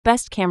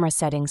Best camera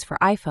settings for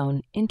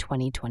iPhone in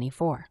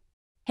 2024.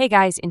 Hey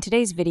guys, in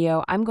today's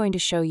video, I'm going to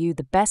show you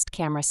the best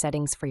camera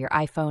settings for your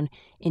iPhone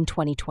in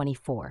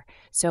 2024.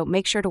 So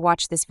make sure to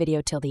watch this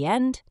video till the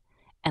end,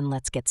 and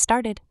let's get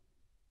started.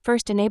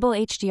 First, enable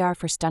HDR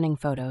for stunning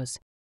photos.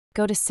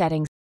 Go to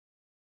Settings,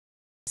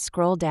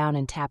 scroll down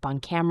and tap on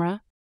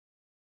Camera.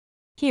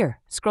 Here,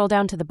 scroll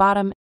down to the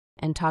bottom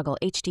and toggle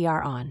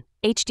HDR on.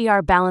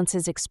 HDR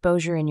balances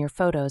exposure in your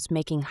photos,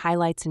 making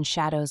highlights and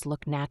shadows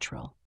look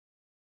natural.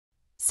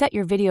 Set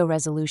your video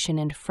resolution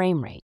and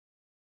frame rate.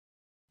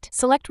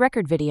 Select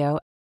Record Video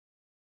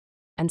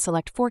and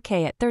select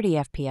 4K at 30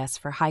 FPS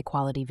for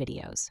high-quality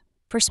videos.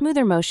 For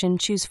smoother motion,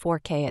 choose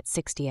 4K at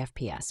 60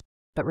 FPS,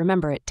 but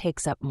remember it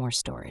takes up more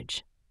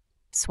storage.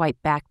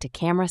 Swipe back to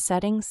Camera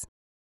Settings.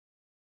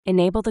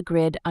 Enable the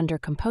grid under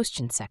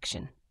Composition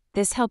section.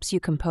 This helps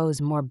you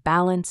compose more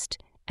balanced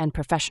and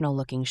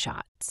professional-looking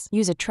shots.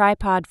 Use a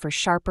tripod for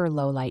sharper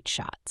low-light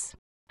shots.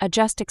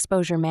 Adjust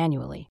exposure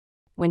manually.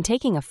 When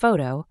taking a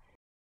photo,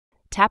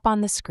 tap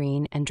on the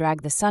screen and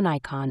drag the sun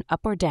icon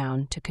up or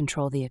down to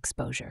control the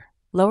exposure.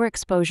 Lower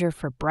exposure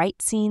for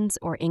bright scenes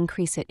or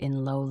increase it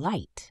in low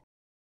light.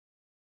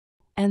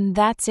 And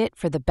that's it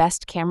for the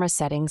best camera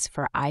settings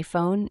for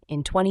iPhone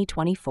in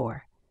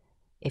 2024.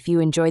 If you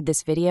enjoyed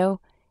this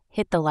video,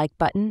 hit the like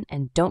button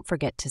and don't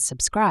forget to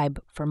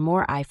subscribe for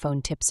more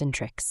iPhone tips and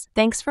tricks.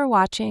 Thanks for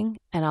watching,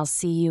 and I'll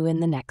see you in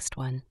the next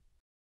one.